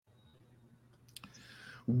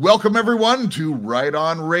Welcome, everyone, to Right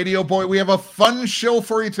On Radio. Boy, we have a fun show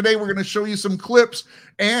for you today. We're going to show you some clips,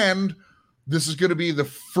 and this is going to be the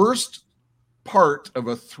first part of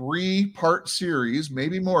a 3-part series,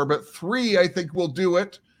 maybe more, but 3, I think we'll do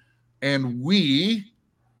it. And we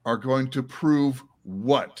are going to prove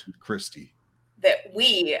what, Christy? That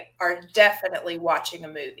we are definitely watching a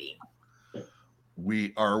movie.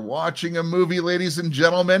 We are watching a movie, ladies and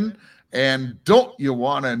gentlemen. And don't you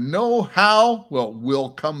want to know how? Well, we'll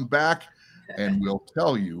come back and we'll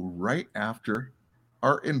tell you right after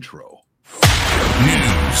our intro.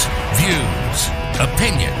 News, views,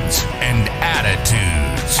 opinions, and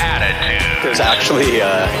attitudes. There's actually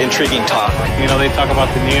intriguing talk. You know, they talk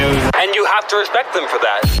about the news. And you have to respect them for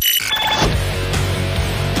that.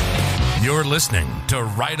 You're listening to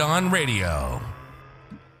Right On Radio.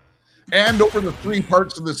 And over the 3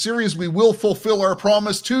 parts of the series, we will fulfill our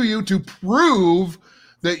promise to you to prove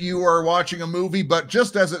that you are watching a movie. But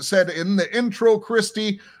just as it said in the intro,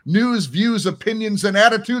 Christy, news, views, opinions, and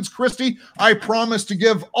attitudes, Christy, I promise to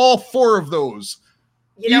give all 4 of those.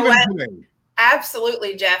 You know what? Today.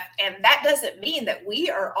 Absolutely, Jeff. And that doesn't mean that we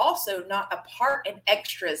are also not a part and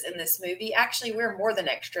extras in this movie. Actually, we're more than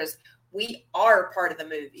extras. We are part of the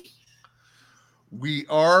movie. We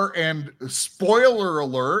are, and spoiler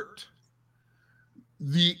alert,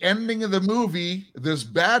 the ending of the movie, this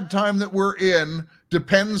bad time that we're in,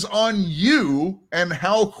 depends on you and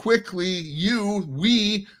how quickly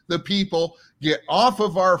we, the people, get off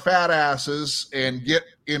of our fat asses and get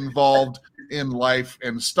involved in life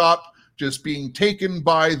and stop just being taken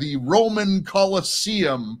by the Roman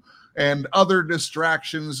Colosseum and other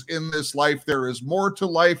distractions in this life. There is more to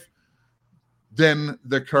life than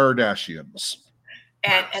the Kardashians.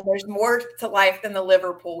 And there's more to life than the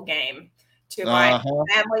Liverpool game. To my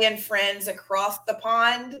family and friends across the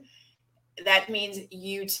pond, that means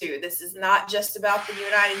you too. This is not just about the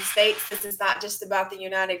United States. This is not just about the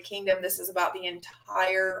United Kingdom. This is about the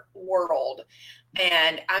entire world.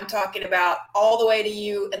 And I'm talking about all the way to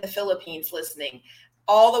you in the Philippines listening,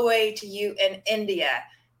 all the way to you in India,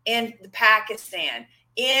 in Pakistan,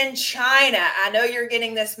 in China. I know you're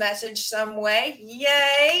getting this message some way.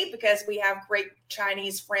 Yay, because we have great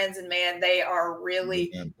Chinese friends, and man, they are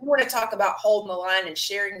really, we want to talk about holding the line and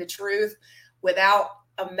sharing the truth without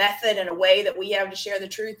a method and a way that we have to share the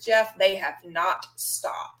truth, Jeff. They have not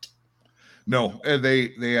stopped. No,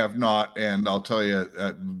 they have not. And I'll tell you,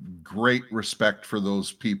 great respect for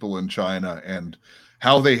those people in China and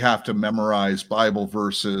how they have to memorize Bible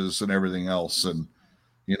verses and everything else. And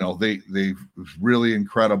you know, they really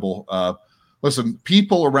incredible. Listen,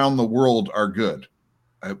 people around the world are good.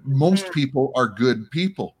 Most people are good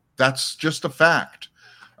people. That's just a fact.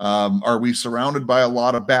 Are we surrounded by a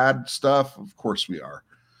lot of bad stuff? Of course we are.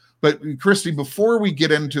 But Christy, before we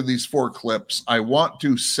get into these 4 clips, I want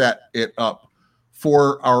to set it up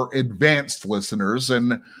for our advanced listeners.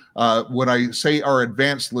 And when I say our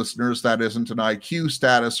advanced listeners, that isn't an IQ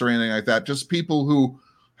status or anything like that. Just people who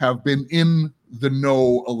have been in the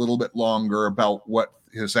know a little bit longer about what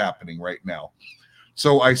is happening right now.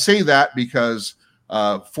 So I say that because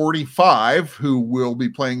 45, who we'll be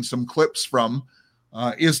playing some clips from,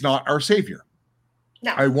 is not our savior.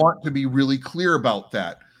 No. I want to be really clear about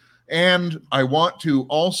that. And I want to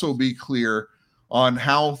also be clear on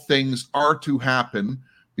how things are to happen,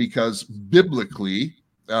 because biblically,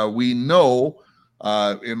 we know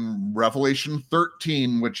in Revelation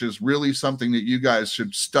 13, which is really something that you guys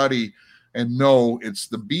should study and know, it's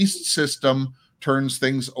the beast system turns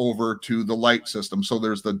things over to the light system. So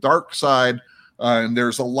there's the dark side and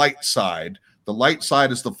there's a light side. The light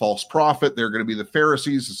side is the false prophet. They're going to be the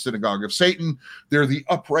Pharisees, the synagogue of Satan. They're the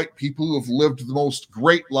upright people who have lived the most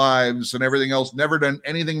great lives and everything else, never done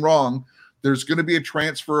anything wrong. There's going to be a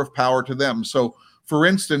transfer of power to them. So, for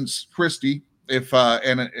instance, Christy, if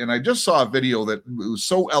and I just saw a video that was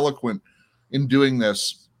so eloquent in doing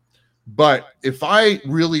this. But if I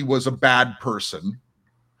really was a bad person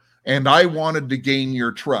and I wanted to gain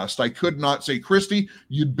your trust, I could not say, Christy,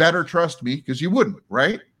 you'd better trust me, because you wouldn't,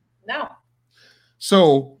 right? No.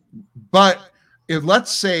 So, but if,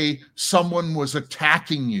 let's say someone was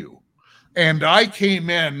attacking you and I came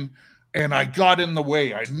in and I got in the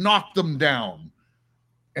way, I knocked them down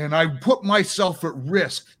and I put myself at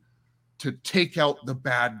risk to take out the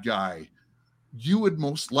bad guy, you would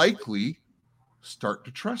most likely start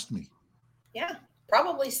to trust me. Yeah,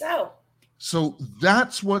 probably so. So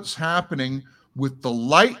that's what's happening with the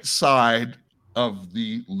light side of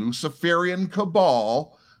the Luciferian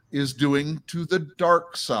cabal is doing to the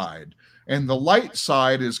dark side. And the light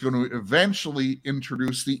side is going to eventually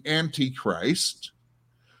introduce the Antichrist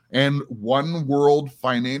and one world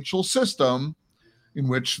financial system. in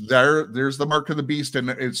which there's the mark of the beast, and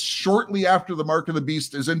it's shortly after the mark of the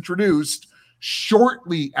beast is introduced,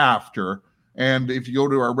 shortly after. And if you go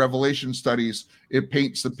to our Revelation studies, it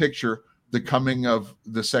paints the picture.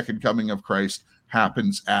 The second coming of Christ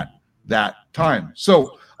happens at that time.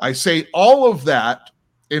 So I say all of that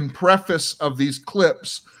in preface of these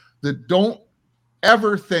clips that don't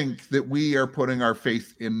ever think that we are putting our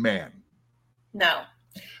faith in man. No.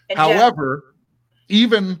 And however,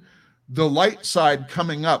 even the light side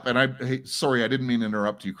coming up, and sorry, I didn't mean to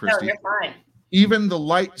interrupt you, Christy. No, you're fine. Even the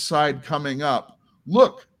light side coming up,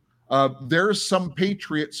 look, there's some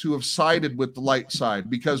patriots who have sided with the light side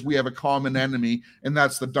because we have a common enemy, and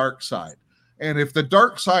that's the dark side. And if the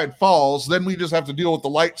dark side falls, then we just have to deal with the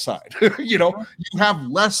light side. You have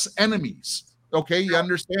less enemies. Okay, you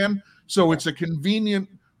understand? So it's a convenient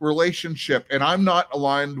relationship, and I'm not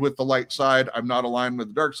aligned with the light side. I'm not aligned with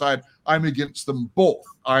the dark side. I'm against them both.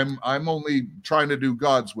 I'm only trying to do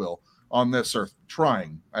God's will on this earth,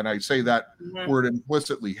 trying, and I say that word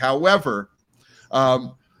implicitly. However,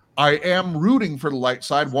 I am rooting for the light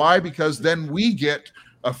side. Why? Because then we get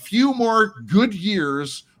a few more good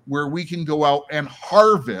years where we can go out and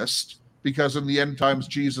harvest, because in the end times,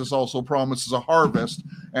 Jesus also promises a harvest,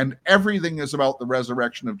 and everything is about the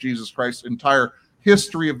resurrection of Jesus Christ. Entire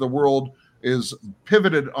history of the world is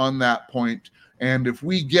pivoted on that point. And if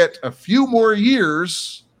we get a few more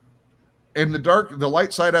years, and the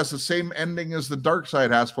light side has the same ending as the dark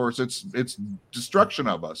side has for us, it's destruction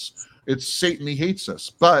of us. It's Satan, he hates us.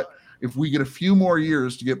 But if we get a few more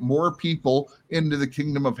years to get more people into the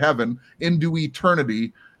kingdom of heaven, into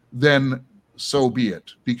eternity, then so be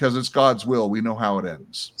it, because it's God's will. We know how it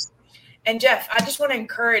ends. And Jeff, I just want to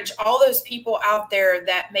encourage all those people out there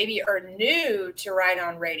that maybe are new to Right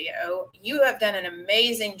On Radio. You have done an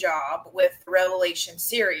amazing job with the Revelation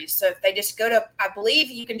series. So if they just go to, I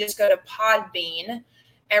believe you can just go to Podbean.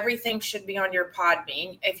 Everything should be on your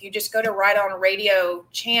Podbean. If you just go to Right On Radio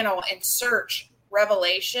channel and search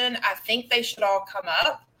Revelation, I think they should all come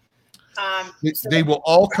up. They will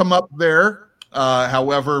all come up there.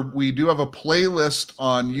 However, we do have a playlist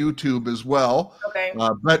on YouTube as well. Okay.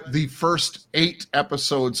 But the first 8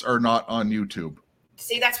 episodes are not on YouTube.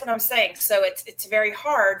 See, that's what I'm saying. So it's very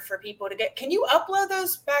hard for people to get. Can you upload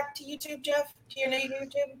those back to YouTube, Jeff? To your new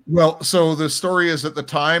YouTube? Well, so the story is, at the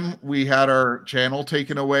time we had our channel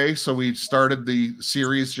taken away, so we started the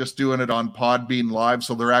series just doing it on Podbean Live.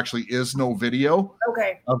 So there actually is no video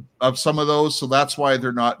of some of those. So that's why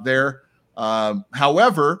they're not there.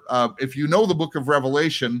 However, if you know the book of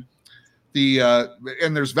Revelation,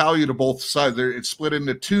 and there's value to both sides. It's split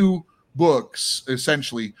into 2 books,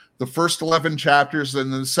 essentially. The first 11 chapters,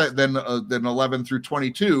 then 11 through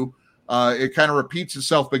 22. It kind of repeats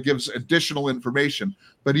itself, but gives additional information.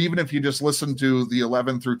 But even if you just listen to the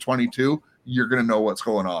 11 through 22, you're going to know what's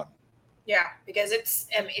going on. Yeah, because it's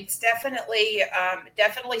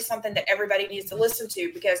definitely something that everybody needs to listen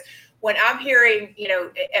to. Because when I'm hearing,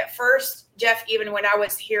 at first, Jeff, even when I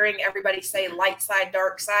was hearing everybody say light side,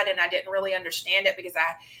 dark side, and I didn't really understand it, because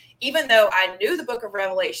even though I knew the book of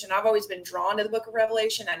Revelation, I've always been drawn to the book of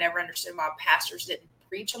Revelation. I never understood why pastors didn't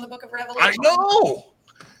preach on the book of Revelation. I know.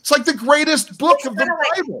 It's like the greatest book of the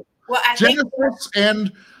Bible. Genesis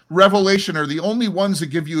and Revelation are the only ones that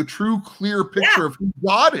give you a true, clear picture of who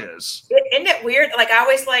God is. Isn't it weird? Like I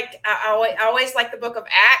always like the book of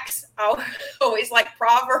Acts. I always like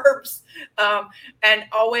Proverbs, and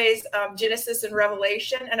always Genesis and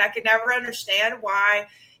Revelation. And I could never understand why.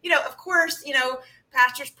 Of course,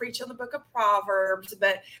 pastors preach on the book of Proverbs,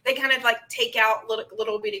 but they kind of like take out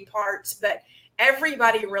little bitty parts. But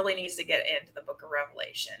everybody really needs to get into the book of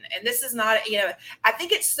Revelation. And this is not, I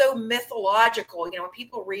think it's so mythological. When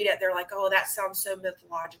people read it, they're like, oh, that sounds so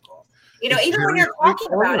mythological. Even when you're talking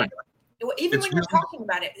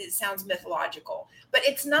about it, it sounds mythological, but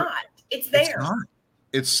it's not. It's there. It's not.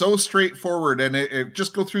 It's so straightforward. And it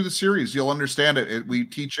just go through the series. You'll understand it. We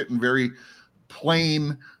teach it in very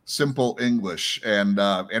plain, simple English. And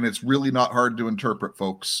it's really not hard to interpret,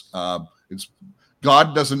 folks.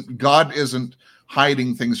 God isn't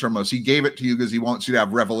hiding things from us. He gave it to you because he wants you to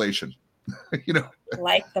have revelation.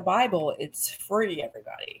 Like the Bible, it's free,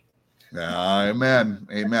 everybody.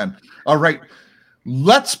 Amen. All right.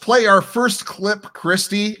 Let's play our first clip,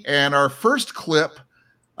 Christy. And our first clip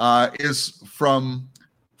is from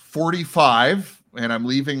 45. And I'm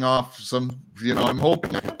leaving off some, I'm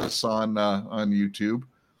hoping this on YouTube.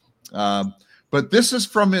 But this is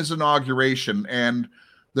from his inauguration. And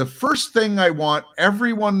the first thing I want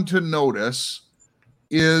everyone to notice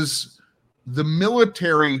is the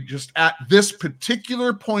military, just at this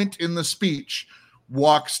particular point in the speech,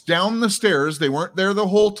 walks down the stairs. They weren't there the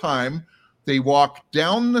whole time. They walk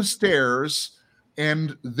down the stairs,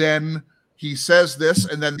 and then he says this,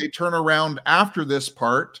 and then they turn around after this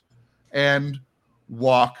part and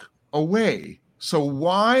walk away. So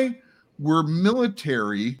why were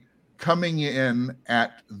military coming in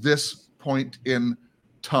at this point in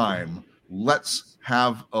time? Let's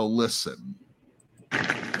have a listen.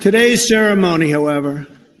 Today's ceremony, however,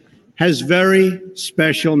 has very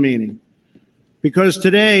special meaning, because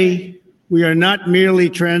today we are not merely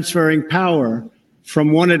transferring power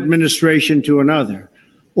from one administration to another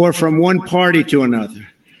or from one party to another,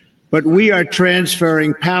 but we are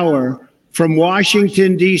transferring power from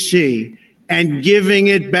Washington, D.C., and giving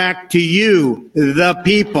it back to you, the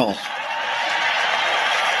people.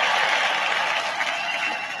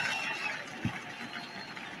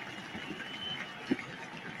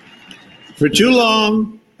 For too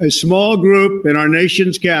long, a small group in our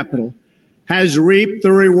nation's capital has reaped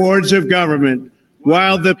the rewards of government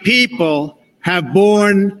while the people have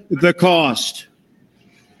borne the cost.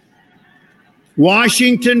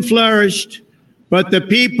 Washington flourished, but the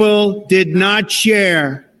people did not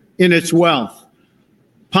share in its wealth.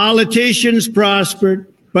 Politicians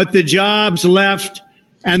prospered, but the jobs left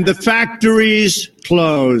and the factories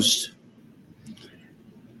closed.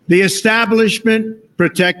 The establishment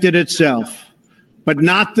protected itself, but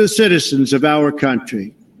not the citizens of our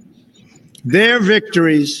country. Their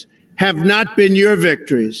victories have not been your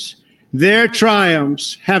victories. Their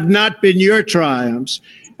triumphs have not been your triumphs.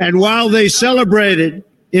 And while they celebrated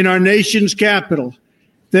in our nation's capital,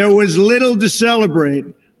 there was little to celebrate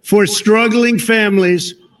for struggling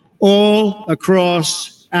families all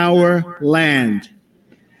across our land.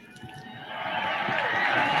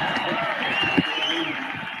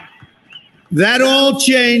 That all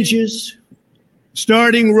changes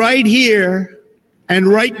starting right here and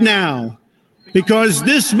right now, because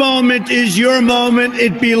this moment is your moment.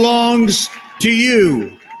 It belongs to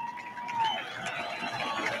you.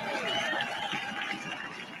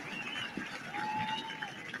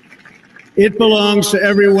 It belongs to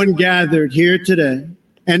everyone gathered here today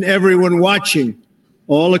and everyone watching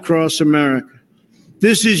all across America.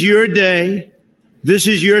 This is your day. This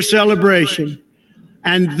is your celebration.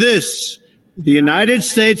 And this, the United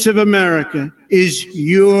States of America, is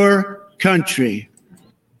your country.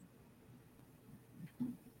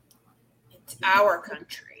 It's our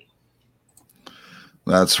country.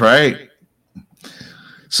 That's right.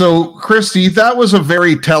 So, Christy, that was a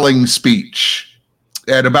very telling speech.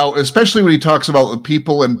 And about, especially when he talks about the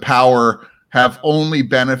people in power have only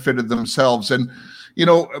benefited themselves. And, you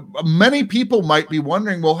know, many people might be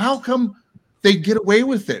wondering, well, how come they get away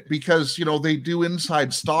with it? Because, you know, they do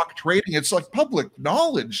inside stock trading. It's like public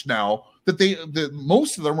knowledge now that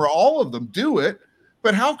most of them or all of them do it.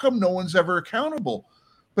 But how come no one's ever accountable?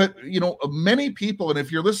 But, you know, many people, and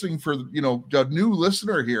if you're listening for, you know, a new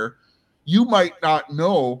listener here, you might not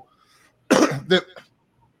know that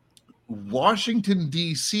Washington,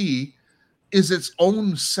 D.C. is its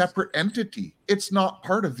own separate entity. It's not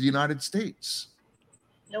part of the United States.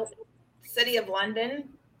 Nope. City of London,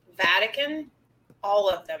 Vatican, all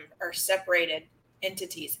of them are separated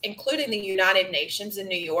entities, including the United Nations in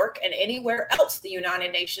New York and anywhere else the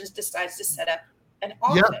United Nations decides to set up an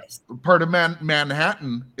office. Yeah, part of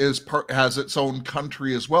Manhattan has its own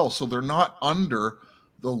country as well. So they're not under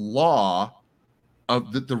the law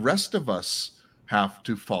of that the rest of us have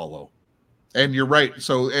to follow. And you're right.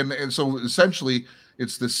 So and so essentially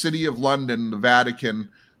it's the City of London, the Vatican.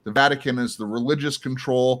 The Vatican is the religious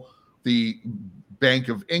control. The Bank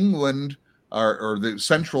of England or the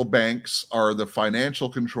central banks are the financial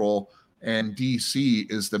control, and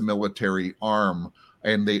DC is the military arm.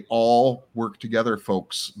 And they all work together,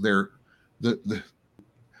 folks. They've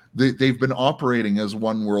been operating as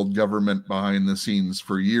one world government behind the scenes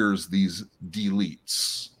for years, these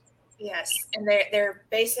deletes. Yes. And they're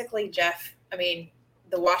basically, Jeff, I mean,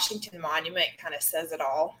 the Washington Monument kind of says it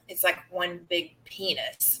all. It's like one big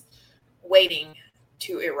penis waiting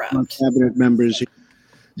to erupt. Cabinet members.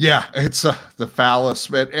 Yeah, it's the phallus.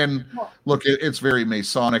 And look, it's very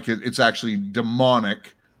Masonic. It's actually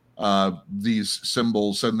demonic, these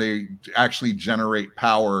symbols, and they actually generate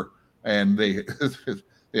power, and they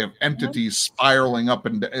have entities spiraling up,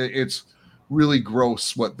 and it's really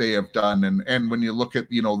gross what they have done. And when you look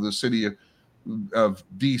at, you know, the city of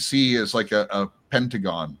DC is like a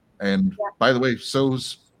pentagon, and by the way,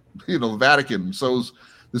 so's, you know, the Vatican, so's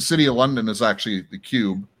the City of London is actually the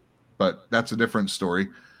cube, but that's a different story.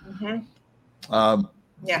 Look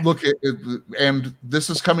at it, and this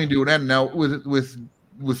is coming to an end now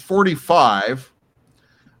with 45.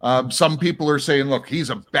 Some people are saying, look, he's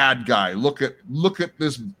a bad guy. Look at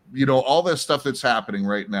this, all this stuff that's happening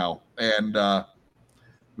right now. And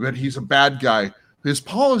that he's a bad guy. His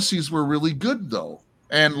policies were really good, though.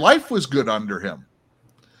 And life was good under him.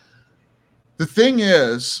 The thing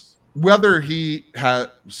is, whether he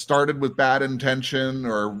had started with bad intention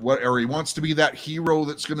or he wants to be that hero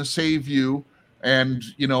that's going to save you, and,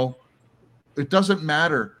 it doesn't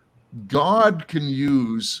matter. God can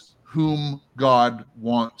use whom God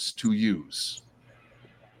wants to use.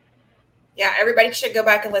 Yeah, everybody should go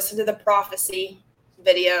back and listen to the prophecy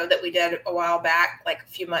video that we did a while back, like a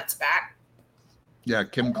few months back. Yeah,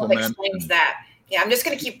 Kim Clement explains that. Yeah, I'm just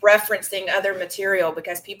going to keep referencing other material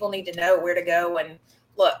because people need to know where to go and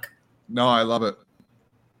look. No, I love it.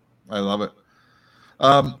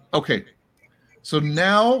 Okay, so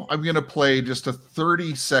now I'm going to play just a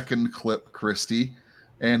 30-second clip, Christy.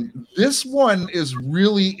 And this one is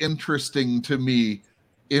really interesting to me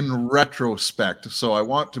in retrospect. So I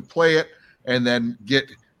want to play it and then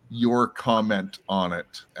get your comment on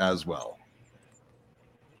it as well.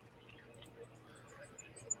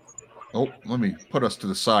 Oh, let me put us to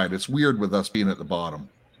the side. It's weird with us being at the bottom.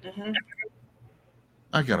 Mm-hmm.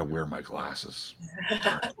 I got to wear my glasses.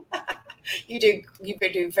 You do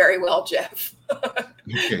very well, Jeff.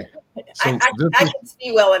 Okay. So I can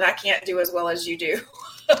see well, and I can't do as well as you do.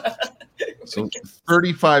 So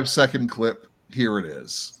 35-second clip. Here it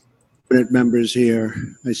is. Members here.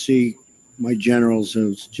 I see my generals.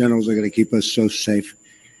 Those generals are going to keep us so safe.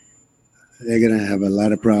 They're going to have a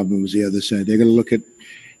lot of problems the other side. They're going to look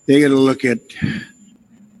at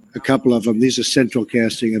a couple of them. These are central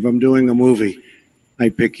casting. If I'm doing a movie, I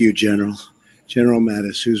pick you, General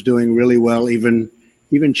Mattis, who's doing really well. Even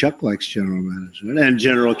Chuck likes General Mattis and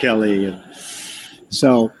General Kelly.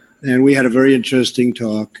 And we had a very interesting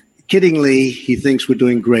talk. Kiddingly, he thinks we're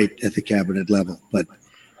doing great at the cabinet level, but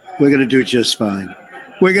we're going to do just fine.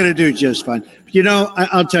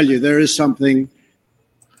 I'll tell you, there is something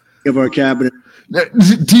of our cabinet.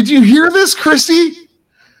 Did you hear this, Christy?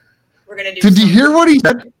 We're going to do. Did you hear what he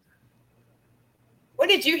said? What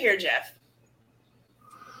did you hear, Jeff?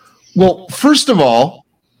 Well, first of all,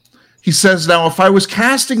 he says, now, if I was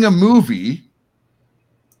casting a movie,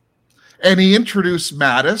 and he introduced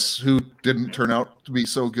Mattis, who didn't turn out to be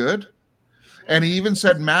so good. And he even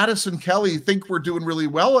said, Mattis and Kelly think we're doing really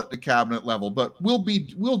well at the cabinet level, but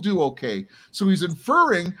we'll do okay. So he's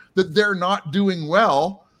inferring that they're not doing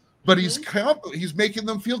well, but he's making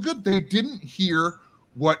them feel good. They didn't hear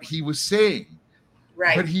what he was saying.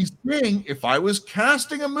 Right. But he's saying, if I was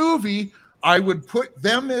casting a movie, I would put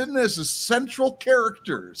them in as central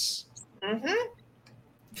characters.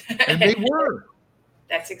 Mm-hmm. And they were.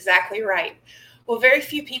 That's exactly right. Well, very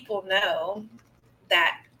few people know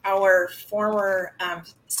that our former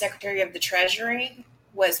Secretary of the Treasury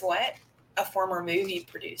was what? A former movie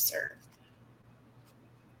producer.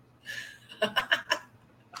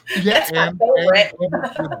 Yeah, and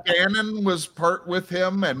Bannon was part with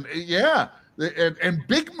him, and and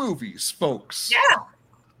big movies, folks.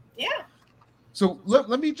 Yeah. So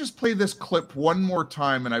let me just play this clip one more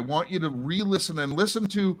time, and I want you to re-listen and listen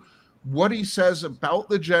to what he says about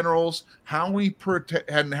the generals, how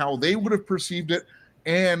and how they would have perceived it,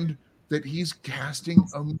 and that he's casting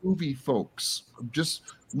a movie, folks. Just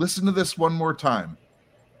listen to this one more time.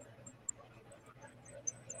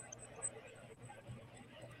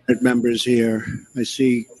 Members here. I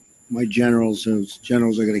see my generals. Those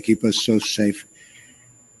generals are going to keep us so safe.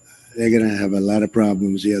 They're going to have a lot of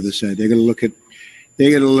problems the other side. They're going to look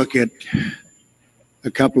at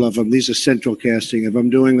a couple of them. These are central casting. If I'm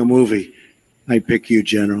doing a movie, I pick you,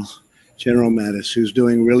 General Mattis, who's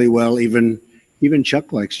doing really well. Even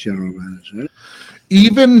Chuck likes General Mattis, right?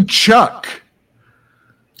 Even Chuck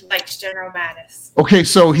likes General Mattis. Okay,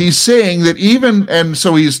 so he's saying that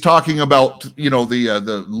so he's talking about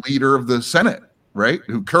the leader of the Senate, right?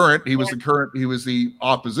 He was the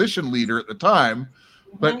opposition leader at the time,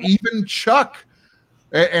 but even Chuck,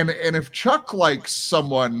 and if Chuck likes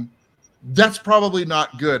someone, that's probably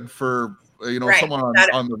not good for someone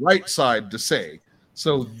on the right side to say.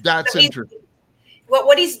 So that's interesting.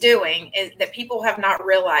 What he's doing is that people have not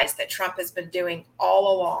realized that Trump has been doing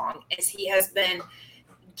all along is he has been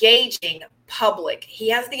gauging public. He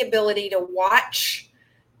has the ability to watch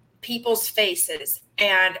people's faces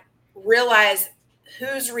and realize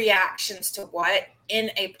whose reactions to what in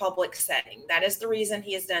a public setting. That is the reason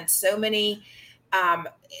he has done so many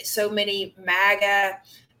MAGA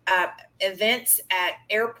events at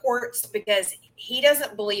airports, because he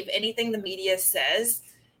doesn't believe anything the media says,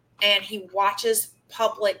 and he watches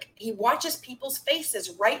public. He watches people's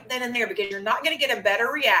faces right then and there because you're not going to get a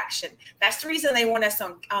better reaction. That's the reason they want us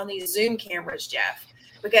on these Zoom cameras, Jeff,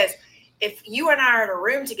 because if you and I are in a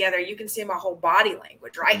room together, you can see my whole body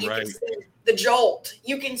language, right? You can see the jolt.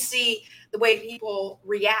 You can see the way people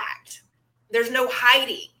react. There's no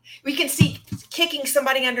hiding. We can see kicking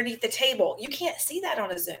somebody underneath the table. You can't see that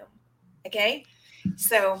on a Zoom. Okay.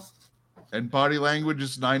 So. And body language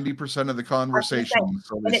is 90% of the conversation.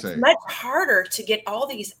 So and it's much harder to get all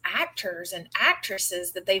these actors and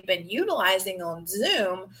actresses that they've been utilizing on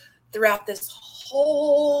Zoom throughout this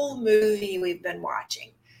whole movie we've been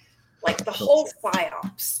watching. Like the whole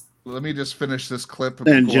PSYOPs. Let me just finish this clip.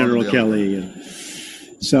 And General Kelly.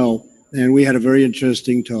 And we had a very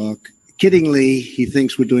interesting talk. Kiddingly, he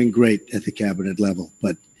thinks we're doing great at the cabinet level,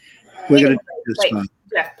 but we're going to wait,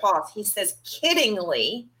 Jeff, pause. He says,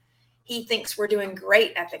 kiddingly, he thinks we're doing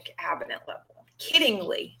great at the cabinet level.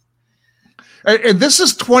 Kiddingly. And this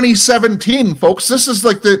is 2017, folks. This is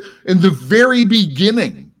like in the very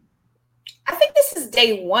beginning. I think this is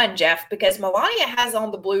day one, Jeff, because Melania has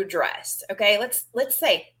on the blue dress. Okay, let's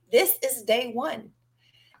say this is day one.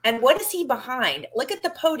 And what is he behind? Look at the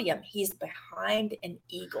podium. He's behind an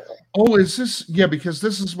eagle. Oh, is this? Yeah, because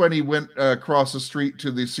this is when he went across the street to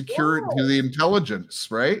the security, to the intelligence,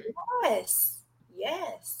 right? Yes.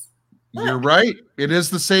 Yes. Look. You're right. It is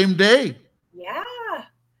the same day. Yeah.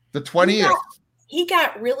 The 20th. He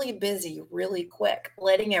got really busy really quick,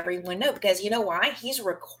 letting everyone know, because you know why? He's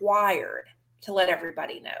required to let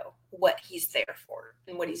everybody know what he's there for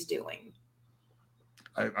and what he's doing.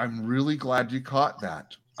 I'm really glad you caught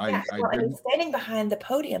that. Yeah, and he's standing behind the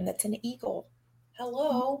podium. That's an eagle.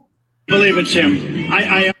 Hello. I believe it's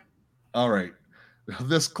him. All right.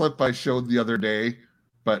 This clip I showed the other day,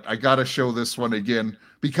 but I got to show this one again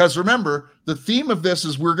because remember, the theme of this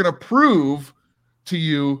is we're going to prove to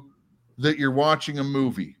you that you're watching a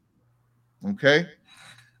movie. Okay?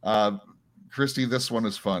 Christy, this one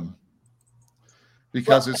is fun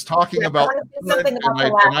because it's talking about, and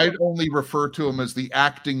I'd only refer to him as the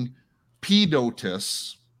acting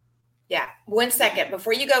pedotus. Yeah. 1 second.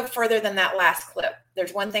 Before you go further than that last clip,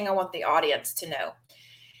 there's one thing I want the audience to know.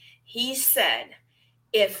 He said,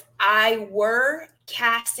 if I were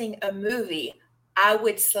casting a movie, I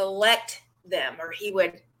would select them, or he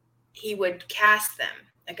would cast them.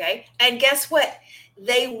 Okay. And guess what?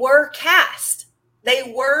 They were cast.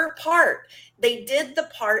 They were part. They did the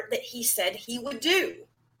part that he said he would do.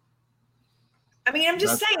 I mean, I'm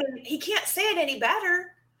just saying, he can't say it any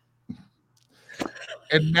better.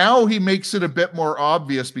 And now he makes it a bit more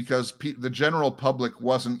obvious because the general public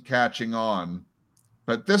wasn't catching on.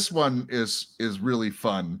 But this one is really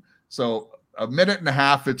fun. So a minute and a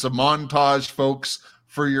half. It's a montage, folks,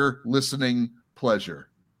 for your listening pleasure.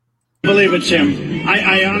 I believe it's him.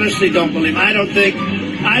 I honestly don't believe. I don't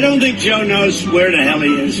think Joe knows where the hell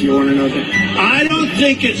he is. You want to know that? I don't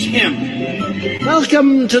think it's him.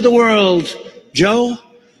 Welcome to the world, Joe.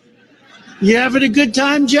 You having a good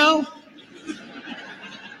time, Joe?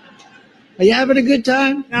 Are you having a good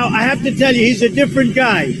time? Now, I have to tell you, he's a different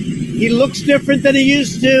guy. He looks different than he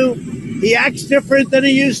used to. He acts different than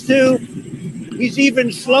he used to. He's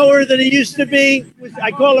even slower than he used to be. I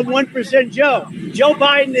call him 1% Joe. Joe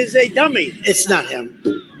Biden is a dummy. It's not him.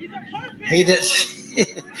 He does.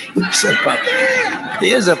 He's a puppet. He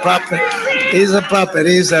is a puppet. He's a puppet.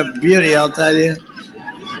 He's a beauty, I'll tell you.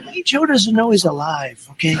 Joe doesn't know he's alive,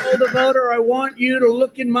 okay? Oh, the voter, I want you to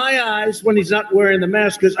look in my eyes when he's not wearing the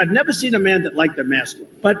mask, because I've never seen a man that liked a mask.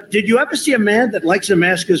 But did you ever see a man that likes a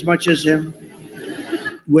mask as much as him?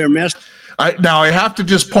 Wear mask? Now, I have to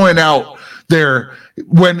just point out there,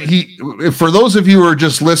 for those of you who are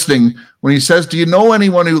just listening, when he says, do you know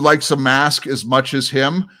anyone who likes a mask as much as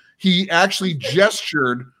him? He actually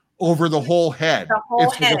gestured over the whole head.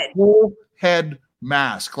 It's head. Like a full head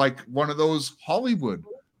mask, like one of those Hollywood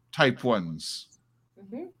type ones.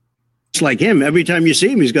 Mm-hmm. It's like him. Every time you see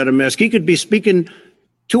him, he's got a mask. He could be speaking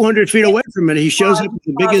 200 feet away from it. He shows up with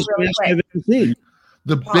the biggest mask I've ever seen.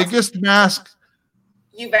 The biggest mask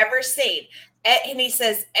you've ever seen. And he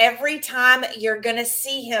says, every time you're going to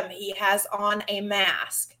see him, he has on a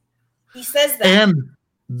mask. He says that.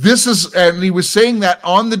 And he was saying that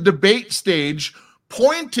on the debate stage,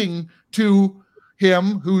 pointing to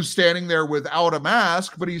him who's standing there without a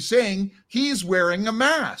mask, but he's saying he's wearing a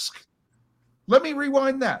mask. Let me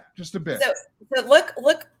rewind that just a bit. So look,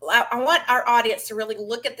 I want our audience to really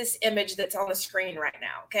look at this image that's on the screen right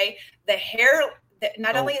now. Okay. The hair,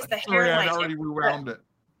 not only is the hairline. I already rewound it.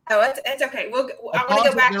 Oh, it's okay. I want to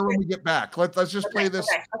go back there when we get back. Let's just play this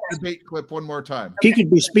debate clip one more time. He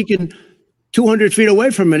could be speaking 200 feet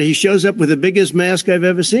away from it. He shows up with the biggest mask I've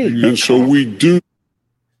ever seen. And so we do.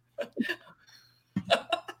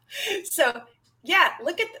 So yeah,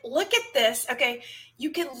 look at this. Okay,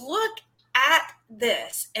 you can look at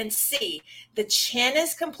this and see the chin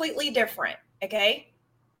is completely different. Okay,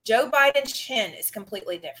 Joe Biden's chin is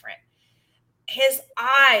completely different. His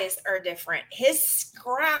eyes are different. His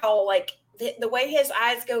scowl, like the way his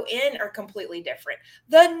eyes go in, are completely different.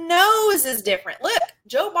 The nose is different. Look,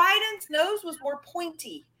 Joe Biden's nose was more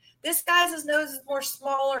pointy. This guy's nose is more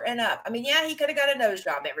smaller and up. I mean, yeah, he could have got a nose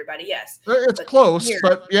job, everybody. Yes. It's close,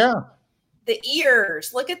 but yeah. The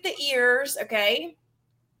ears. Look at the ears, okay?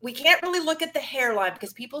 We can't really look at the hairline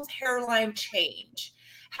because people's hairline change.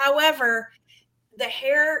 However, the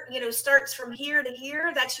hair, starts from here to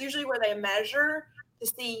here. That's usually where they measure to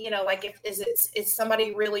see, like is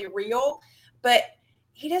somebody really real? But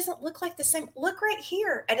he doesn't look like the same. Look right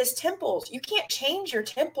here at his temples. You can't change your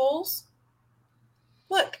temples.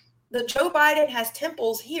 Look. The Joe Biden has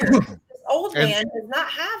temples here. This old man does not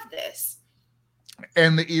have this.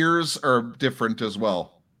 And the ears are different as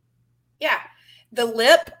well. Yeah. The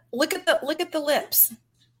lip, look at the lips.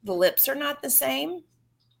 The lips are not the same.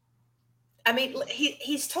 I mean,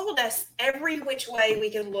 he's told us every which way we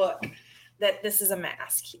can look that this is a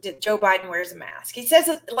mask. Joe Biden wears a mask. He says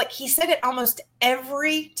it, like he said it almost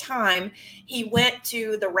every time he went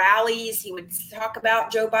to the rallies. He would talk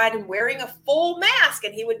about Joe Biden wearing a full mask,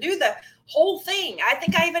 and he would do the whole thing. I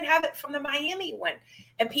think I even have it from the Miami one.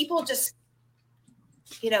 And people just,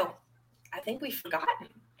 I think we've forgotten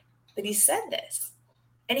that he said this.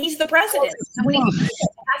 And he's the president. So it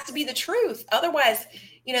has to be the truth. Otherwise,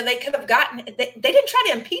 they could have gotten, they didn't try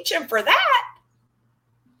to impeach him for that.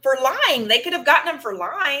 For lying. They could have gotten him for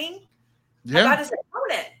lying about his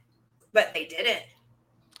opponent, but they didn't.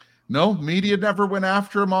 No, media never went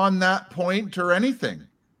after him on that point or anything.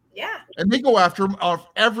 Yeah. And they go after him off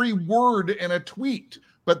every word in a tweet,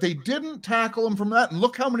 but they didn't tackle him from that. And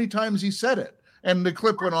look how many times he said it. And the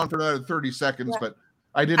clip went on for another 30 seconds, but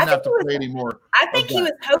I didn't have to play anymore. I think he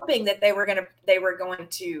was hoping that they were going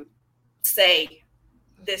to say,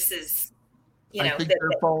 this is, I think they're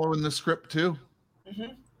following the script too.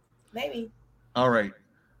 Mm-hmm. Maybe. All right.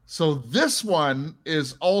 So this one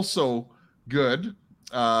is also good.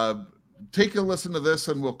 Take a listen to this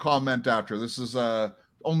and we'll comment after. This is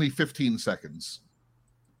only 15 seconds.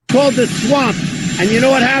 Called the swamp. And you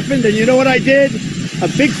know what happened? And you know what I did? A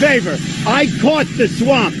big favor. I caught the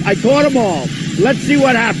swamp. I caught them all. Let's see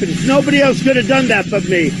what happens. Nobody else could have done that but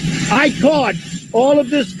me. I caught all of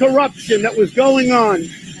this corruption that was going on,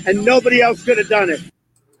 and nobody else could have done it.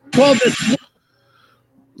 Called the swamp.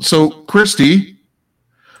 So, Christy,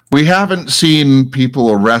 we haven't seen people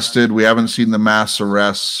arrested. We haven't seen the mass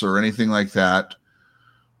arrests or anything like that.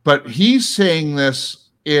 But he's saying this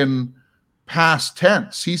in past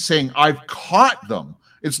tense. He's saying, I've caught them.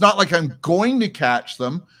 It's not like I'm going to catch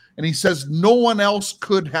them. And he says no one else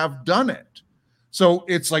could have done it. So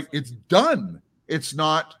it's like it's done. It's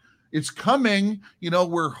not, it's coming.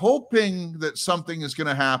 We're hoping that something is going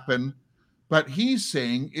to happen. But he's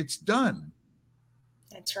saying it's done.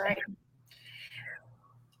 That's right.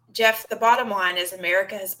 Jeff, the bottom line is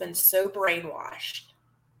America has been so brainwashed.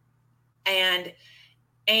 And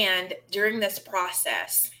during this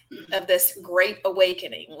process of this great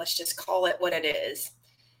awakening, let's just call it what it is,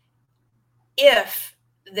 if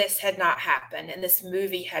this had not happened and this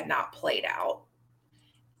movie had not played out,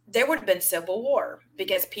 there would have been civil war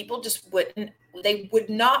because people just would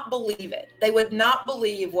not believe it. They would not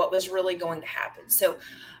believe what was really going to happen. So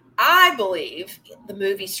I believe the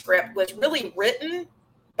movie script was really written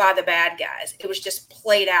by the bad guys. It was just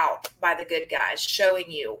played out by the good guys,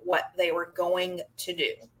 showing you what they were going to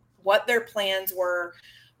do, what their plans were,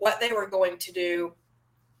 what they were going to do.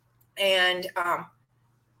 And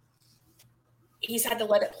he's had to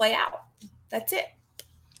let it play out. That's it.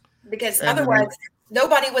 Because otherwise,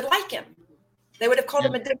 nobody would like him. They would have called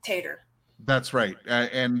him a dictator. That's right.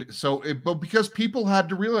 And so, but because people had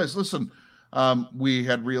to realize, listen, we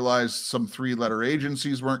had realized some 3-letter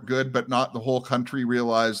agencies weren't good, but not the whole country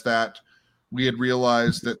realized that. We had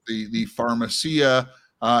realized that the pharmacia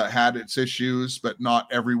had its issues, but not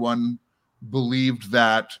everyone believed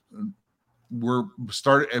that. More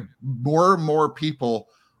and more people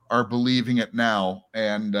are believing it now.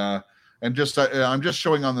 And just I'm just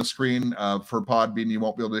showing on the screen for Podbean. You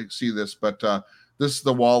won't be able to see this, but this is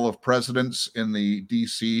the wall of presidents in the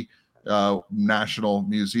DC National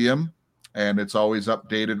Museum. And it's always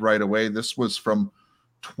updated right away. This was from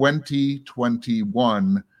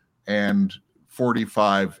 2021, and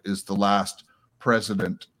 45 is the last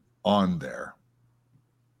president on there.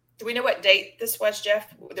 Do we know what date this was,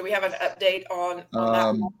 Jeff? Do we have an update on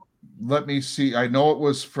that? Let me see. I know it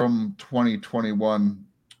was from 2021.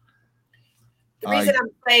 The reason I'm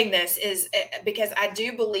saying this is because I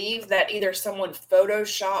do believe that either someone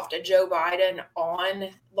photoshopped a Joe Biden on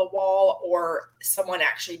the wall or someone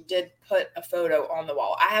actually did put a photo on the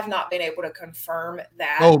wall. I have not been able to confirm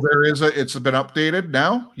that. Oh, there is it's been updated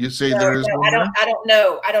now? You say there is one? I don't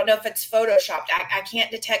know. I don't know if it's photoshopped. I can't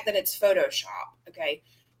detect that it's Photoshop. Okay.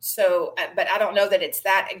 So, but I don't know that it's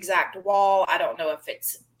that exact wall. I don't know if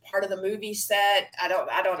it's part of the movie set. I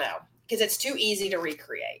don't know, because it's too easy to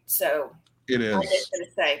recreate. So it is. I'm just going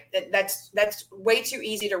to say that's way too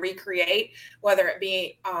easy to recreate, whether it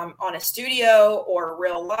be on a studio or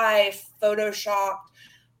real life, Photoshop,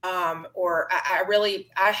 or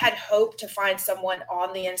I had hoped to find someone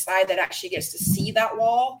on the inside that actually gets to see that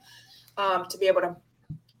wall, to be able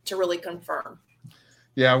to really confirm.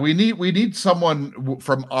 Yeah, we need someone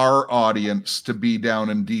from our audience to be down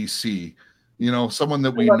in DC. Someone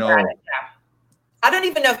that we know. I don't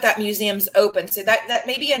even know if that museum's open. So that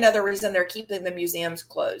may be another reason they're keeping the museums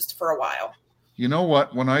closed for a while. You know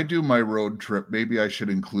what? When I do my road trip, maybe I should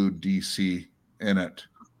include DC in it.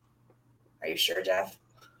 Are you sure, Jeff?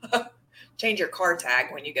 Change your car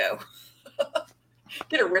tag when you go.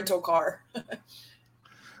 Get a rental car.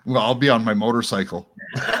 Well, I'll be on my motorcycle.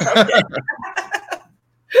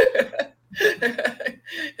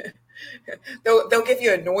 They'll give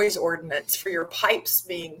you a noise ordinance for your pipes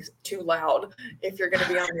being too loud if you're going to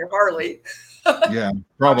be on your Harley. Yeah,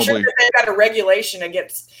 probably. I'm sure they've got a regulation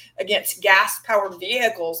against gas-powered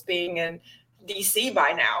vehicles being in DC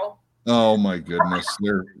by now. Oh my goodness,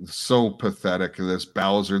 they're so pathetic. This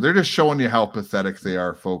Bowser, they're just showing you how pathetic they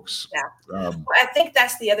are, folks. Yeah, I think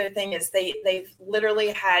that's the other thing is they've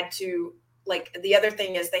literally had to. The other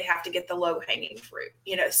thing is they have to get the low-hanging fruit,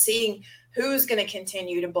 seeing who's going to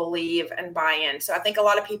continue to believe and buy in. So I think a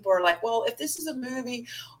lot of people are like, well, if this is a movie,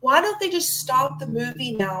 why don't they just stop the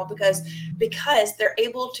movie now? Because they're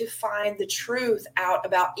able to find the truth out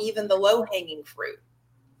about even the low-hanging fruit.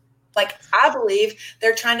 I believe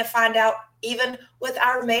they're trying to find out even with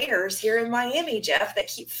our mayors here in Miami, Jeff, that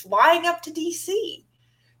keep flying up to DC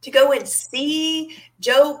to go and see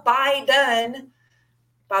Joe Biden.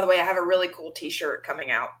 By the way, I have a really cool T-shirt coming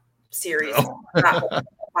out series.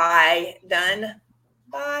 Bye, done.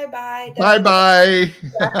 Bye.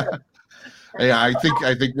 Yeah, I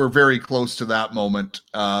think we're very close to that moment.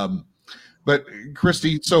 But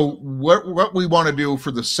Christy, so what we want to do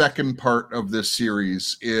for the second part of this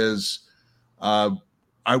series is,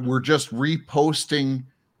 we're just reposting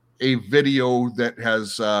a video that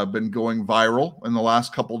has been going viral in the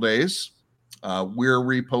last couple days. We're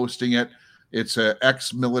reposting it. It's an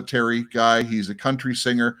ex-military guy. He's a country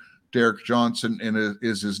singer. Derek Johnson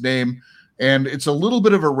is his name. And it's a little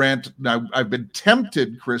bit of a rant. Now, I've been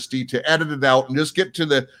tempted, Christy, to edit it out and just get to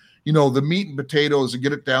the meat and potatoes and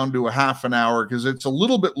get it down to a half an hour because it's a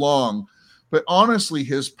little bit long. But honestly,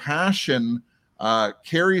 his passion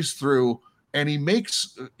carries through, and he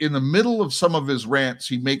makes, in the middle of some of his rants,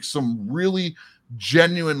 he makes some really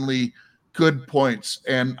genuinely good points.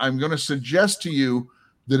 And I'm going to suggest to you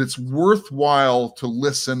that it's worthwhile to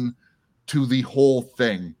listen to the whole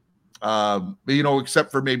thing.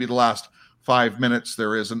 Except for maybe the last 5 minutes,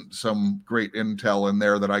 there isn't some great intel in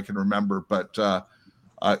there that I can remember, but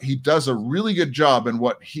he does a really good job. And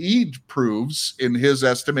what he proves in his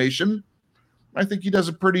estimation, I think he does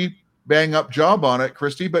a pretty bang up job on it,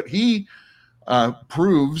 Christy, but he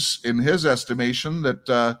proves in his estimation that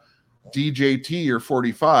DJT or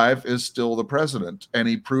 45 is still the president. And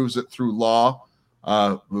he proves it through law,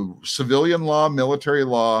 civilian law, military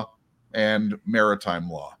law, and maritime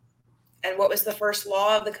law. And what was the first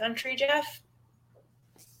law of the country, Jeff?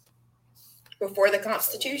 Before the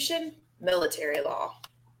Constitution? Military law.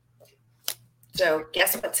 So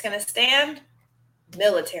guess what's going to stand?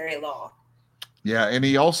 Military law. Yeah, and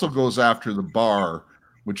he also goes after the bar,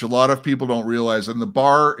 which a lot of people don't realize. And the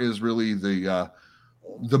bar is really the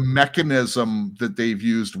mechanism that they've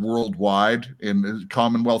used worldwide in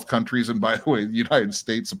Commonwealth countries. And by the way, the United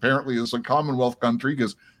States apparently is a Commonwealth country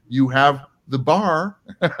because you have the bar.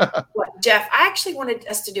 Well, Jeff, I actually wanted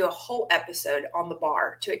us to do a whole episode on the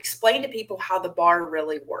bar to explain to people how the bar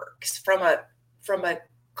really works from a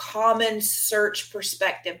common search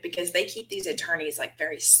perspective, because they keep these attorneys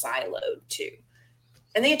very siloed too.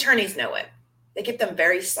 And the attorneys know it. They keep them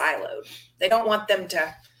very siloed. They don't want them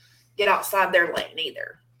to get outside their lane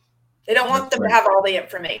either. They don't want them to have all the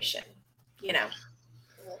information,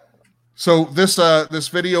 So this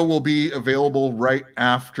video will be available right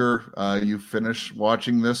after you finish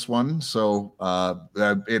watching this one. So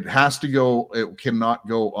it has to go. It cannot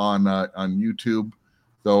go on YouTube,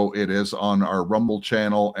 though it is on our Rumble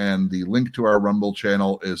channel, and the link to our Rumble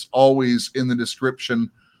channel is always in the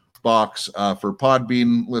description box for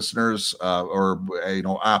Podbean listeners or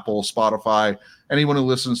Apple, Spotify, anyone who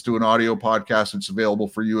listens to an audio podcast. It's available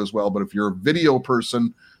for you as well. But if you're a video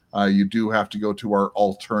person, you do have to go to our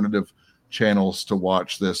alternative channels to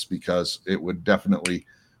watch this, because it would definitely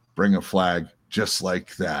bring a flag just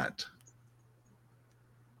like that.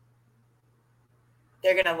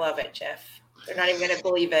 They're gonna love it, Jeff. They're not even gonna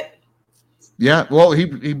believe it. Yeah, well, he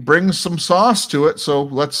brings some sauce to it, so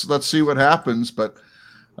let's see what happens. But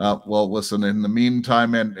listen. In the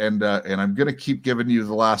meantime, and I'm gonna keep giving you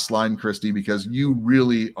the last line, Christy, because you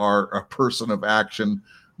really are a person of action,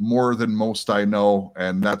 more than most I know,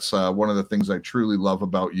 and that's one of the things I truly love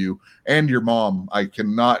about you and your mom. I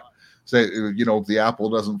cannot say, the apple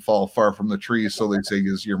doesn't fall far from the tree, so they say,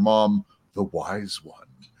 is your mom the wise one?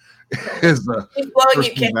 He's blowing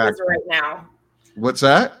you kisses right now. What's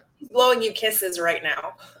that? He's blowing you kisses right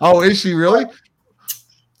now. Oh, is she really?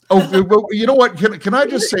 Oh, you know what? Can I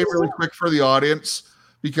just say really quick for the audience,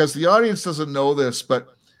 because the audience doesn't know this, but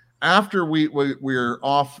after we're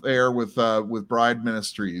off air with Bride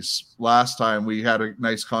Ministries last time, we had a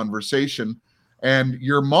nice conversation, and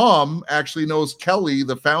your mom actually knows Kelly,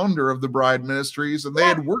 the founder of the Bride Ministries, and they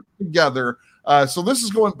had worked together. So this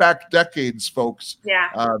is going back decades, folks.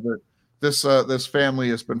 Yeah. This family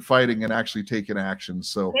has been fighting and actually taking action.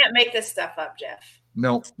 So can't make this stuff up, Jeff.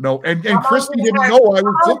 No. And Christy didn't know I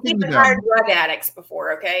was looking to them. I've hired drug addicts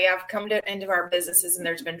before, okay? I've come into our businesses and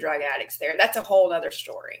there's been drug addicts there. That's a whole other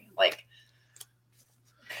story.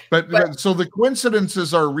 But so the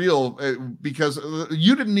coincidences are real, because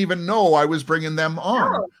you didn't even know I was bringing them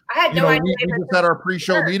on. No, I had no idea. We just had our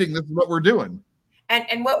pre-show meeting. This is what we're doing.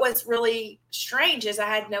 And what was really strange is I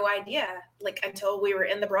had no idea, until we were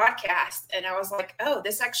in the broadcast, and I was like, oh,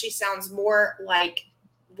 this actually sounds more like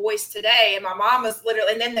Voice Today. And my mom was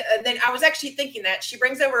literally, and then I was actually thinking that she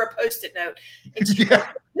brings over a Post-it note. And this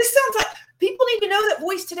sounds like people need to know that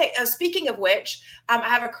Voice Today. Speaking of which, I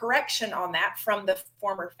have a correction on that from the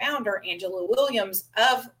former founder, Angela Williams,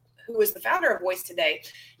 who was the founder of Voice Today.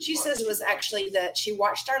 She says it was actually that she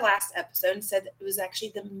watched our last episode and said that it was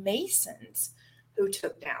actually the Masons who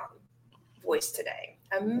took down Voice Today.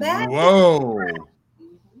 Imagine. Whoa.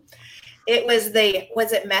 It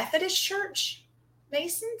was it Methodist Church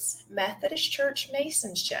Masons? Methodist Church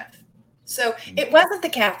Masons, Jeff. So it wasn't the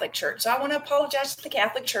Catholic Church. So I want to apologize to the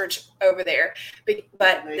Catholic Church over there.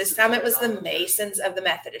 But this time it was the Masons of the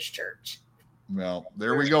Methodist Church. Well,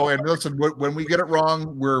 there we go. And listen, when we get it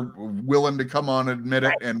wrong, we're willing to come on and admit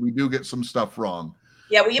it, and we do get some stuff wrong.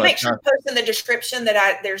 Yeah, will you make sure to post in the description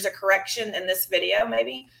that there's a correction in this video,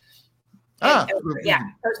 maybe? Post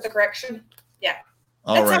the correction. Yeah.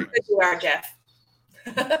 That's how good you are, Jeff.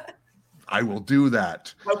 I will do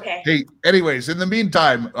that. Okay. Hey, anyways, in the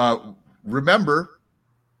meantime, remember,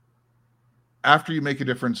 after you make a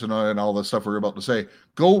difference and all the stuff we're about to say,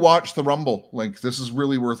 go watch the Rumble link. This is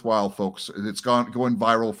really worthwhile, folks. It's going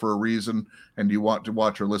viral for a reason, and you want to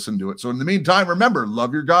watch or listen to it. So in the meantime, remember,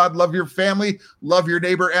 love your God, love your family, love your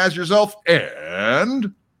neighbor as yourself,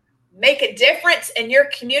 and make a difference in your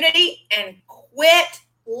community, and quit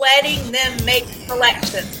letting them make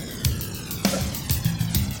selections.